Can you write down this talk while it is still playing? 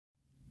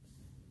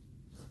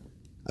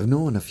I've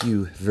known a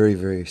few very,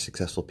 very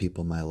successful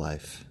people in my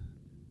life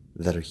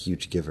that are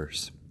huge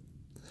givers.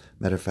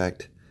 Matter of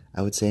fact,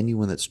 I would say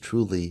anyone that's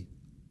truly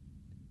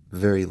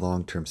very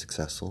long-term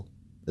successful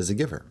is a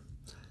giver.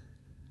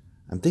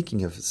 I'm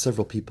thinking of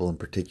several people in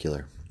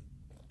particular,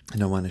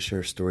 and I want to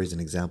share stories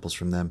and examples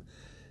from them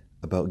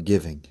about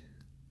giving.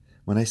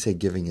 When I say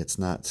giving, it's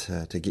not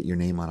to get your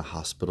name on a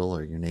hospital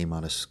or your name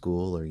on a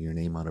school or your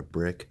name on a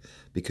brick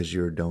because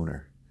you're a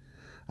donor.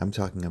 I'm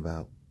talking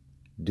about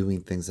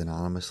doing things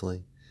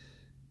anonymously,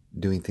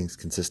 doing things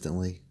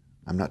consistently.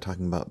 I'm not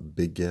talking about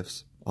big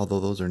gifts, although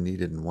those are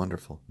needed and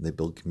wonderful. They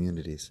build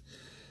communities.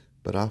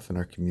 But often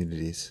our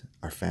communities,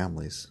 our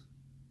families,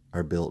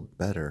 are built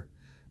better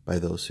by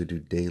those who do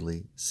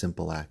daily,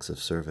 simple acts of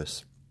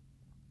service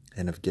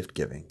and of gift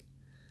giving.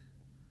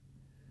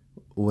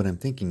 What I'm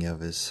thinking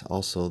of is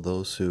also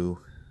those who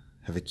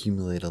have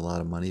accumulated a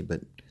lot of money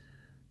but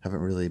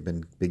haven't really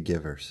been big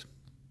givers.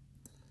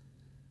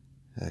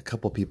 A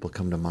couple people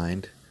come to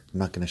mind. I'm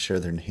not going to share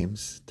their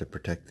names to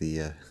protect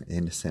the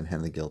innocent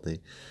and the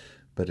guilty,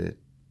 but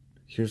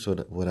here's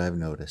what I've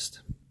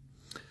noticed.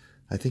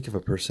 I think of a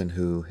person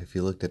who, if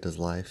you looked at his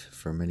life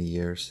for many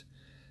years,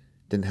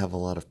 didn't have a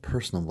lot of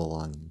personal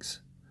belongings,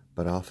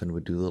 but often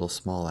would do little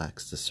small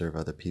acts to serve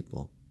other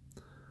people.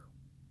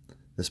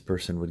 This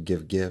person would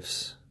give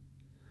gifts,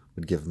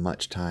 would give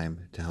much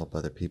time to help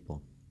other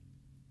people.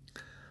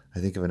 I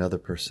think of another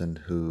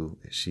person who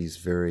she was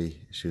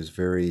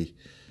very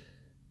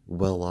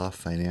well off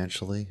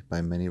financially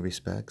by many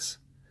respects,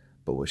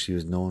 but what she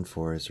was known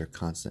for is her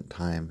constant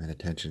time and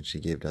attention she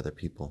gave to other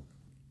people.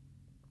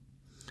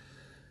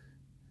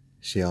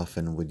 She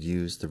often would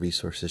use the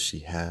resources she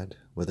had,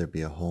 whether it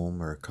be a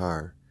home or a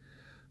car,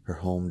 her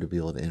home to be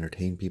able to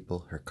entertain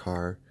people, her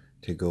car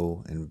to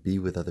go and be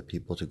with other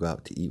people, to go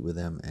out to eat with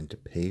them and to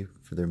pay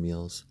for their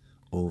meals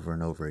over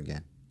and over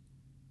again.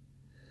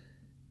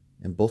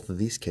 In both of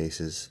these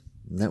cases,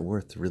 net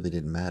worth really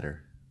didn't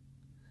matter.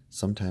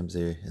 Sometimes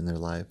in their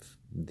life,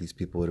 these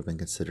people would have been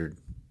considered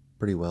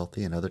pretty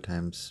wealthy, and other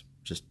times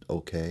just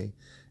okay,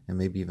 and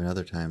maybe even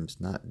other times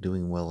not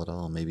doing well at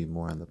all, maybe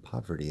more on the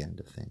poverty end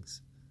of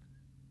things.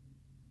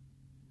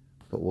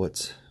 But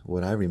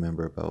what I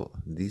remember about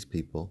these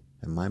people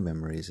and my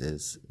memories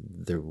is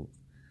their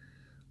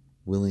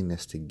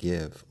willingness to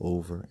give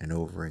over and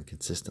over and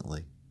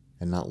consistently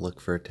and not look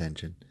for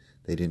attention.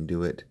 They didn't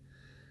do it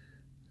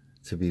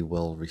to be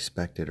well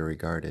respected or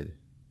regarded,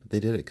 but they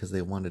did it because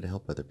they wanted to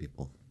help other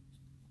people.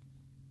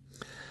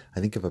 I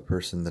think of a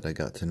person that I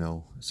got to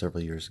know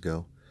several years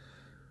ago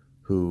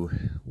who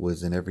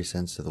was, in every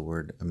sense of the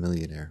word, a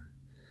millionaire.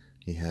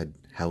 He had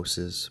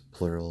houses,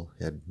 plural,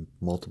 he had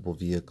multiple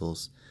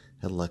vehicles,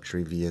 had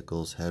luxury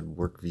vehicles, had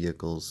work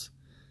vehicles,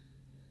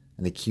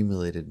 and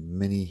accumulated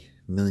many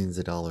millions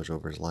of dollars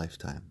over his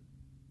lifetime.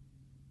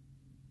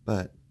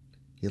 But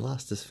he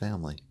lost his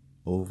family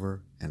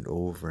over and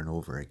over and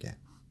over again.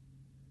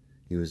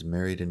 He was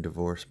married and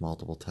divorced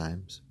multiple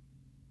times.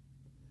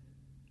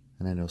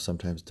 And I know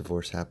sometimes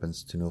divorce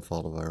happens to no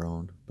fault of our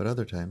own, but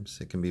other times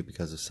it can be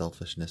because of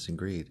selfishness and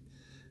greed.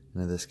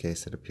 And in this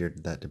case, it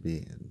appeared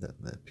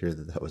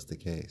that was the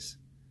case.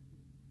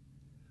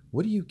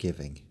 What are you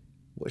giving?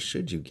 What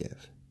should you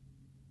give?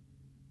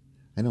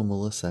 I know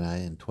Melissa and I,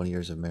 in 20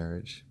 years of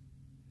marriage,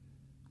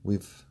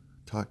 we've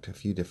talked a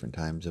few different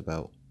times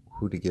about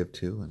who to give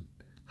to and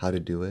how to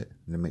do it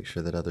and to make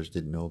sure that others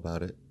didn't know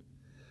about it.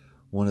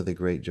 One of the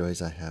great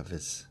joys I have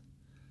is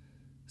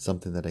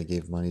something that I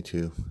gave money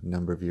to a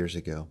number of years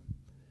ago,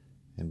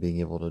 and being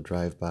able to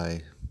drive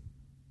by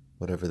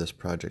whatever this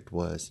project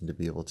was and to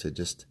be able to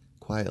just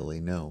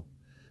quietly know.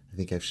 I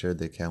think I've shared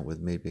the account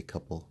with maybe a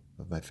couple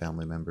of my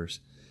family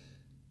members,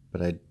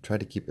 but I try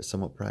to keep it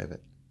somewhat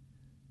private.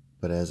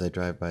 But as I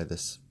drive by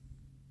this,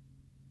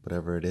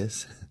 whatever it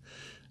is,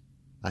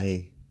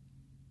 I,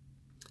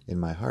 in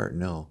my heart,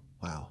 know,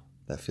 wow,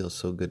 that feels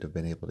so good to have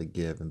been able to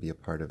give and be a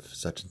part of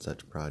such and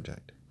such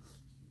project.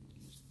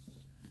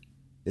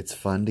 It's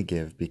fun to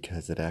give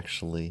because it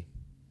actually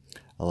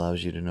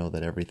allows you to know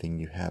that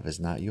everything you have is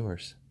not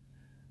yours.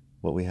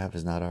 What we have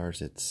is not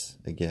ours, it's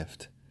a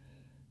gift.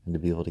 And to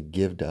be able to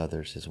give to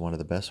others is one of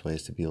the best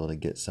ways to be able to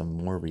get some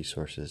more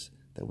resources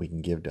that we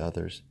can give to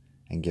others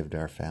and give to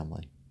our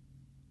family.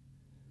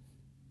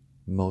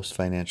 Most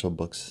financial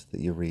books that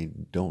you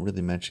read don't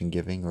really mention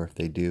giving, or if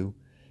they do,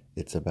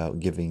 it's about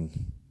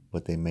giving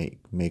what they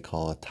may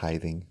call a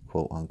tithing,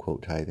 quote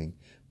unquote tithing,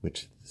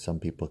 which some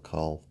people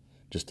call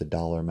just a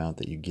dollar amount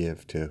that you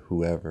give to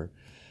whoever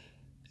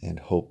and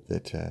hope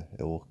that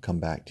it will come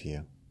back to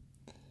you.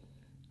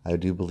 I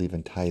do believe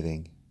in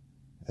tithing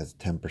as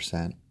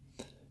 10%,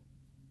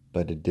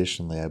 but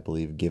additionally I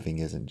believe giving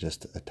isn't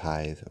just a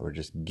tithe or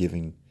just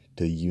giving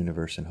to the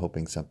universe and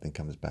hoping something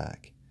comes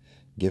back.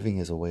 Giving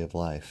is a way of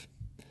life.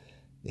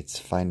 It's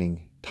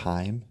finding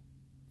time,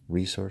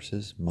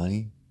 resources,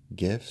 money,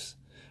 gifts,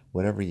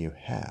 whatever you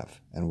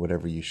have and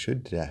whatever you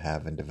should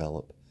have and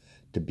develop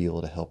to be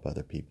able to help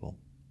other people.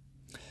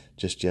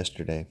 Just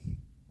yesterday,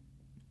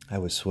 I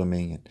was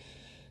swimming and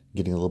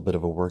getting a little bit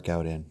of a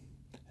workout in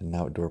an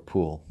outdoor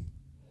pool,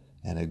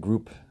 and a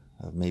group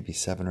of maybe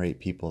 7 or 8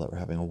 people that were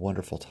having a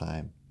wonderful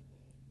time.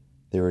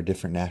 They were a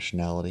different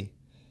nationality,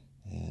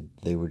 and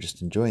they were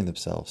just enjoying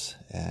themselves,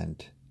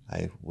 and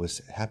I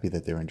was happy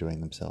that they were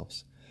enjoying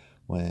themselves.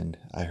 When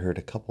I heard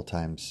a couple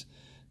times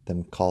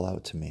them call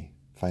out to me,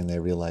 finally I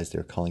realized they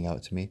were calling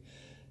out to me,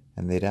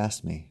 and they'd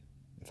asked me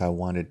if I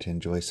wanted to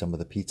enjoy some of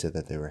the pizza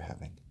that they were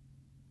having.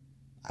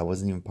 I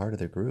wasn't even part of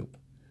their group.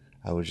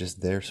 I was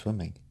just there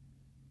swimming.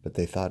 But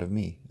they thought of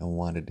me and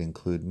wanted to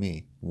include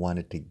me,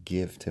 wanted to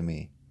give to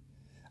me.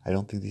 I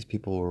don't think these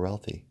people were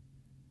wealthy.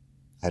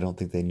 I don't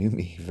think they knew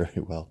me very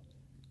well.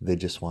 They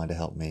just wanted to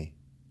help me.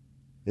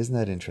 Isn't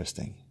that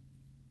interesting?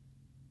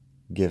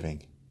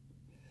 Giving.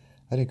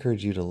 I'd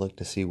encourage you to look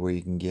to see where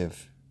you can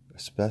give,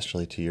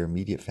 especially to your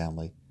immediate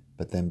family,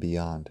 but then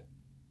beyond.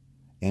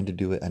 And to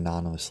do it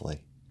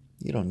anonymously.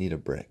 You don't need a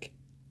brick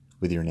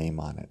with your name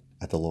on it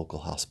at the local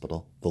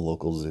hospital, the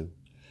local zoo.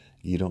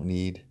 You don't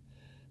need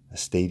a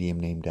stadium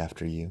named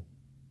after you.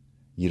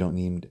 You don't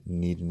need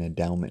an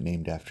endowment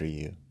named after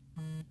you.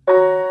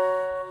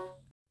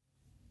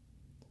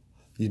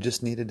 You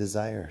just need a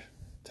desire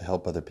to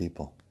help other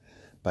people.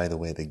 By the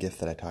way, the gift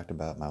that I talked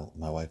about,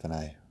 my wife and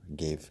I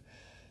gave,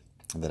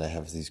 that I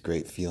have these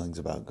great feelings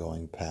about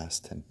going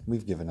past, and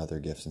we've given other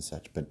gifts and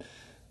such, but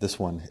this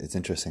one, it's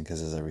interesting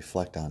because as I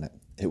reflect on it,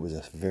 it was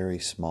a very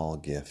small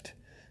gift.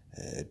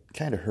 It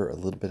kind of hurt a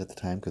little bit at the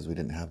time because we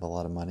didn't have a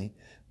lot of money,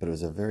 but it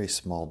was a very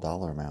small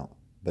dollar amount,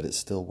 but it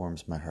still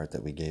warms my heart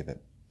that we gave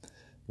it.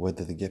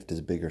 Whether the gift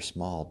is big or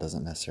small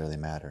doesn't necessarily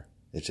matter.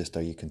 It's just,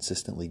 are you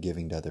consistently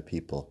giving to other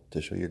people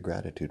to show your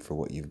gratitude for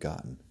what you've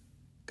gotten?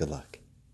 Good luck.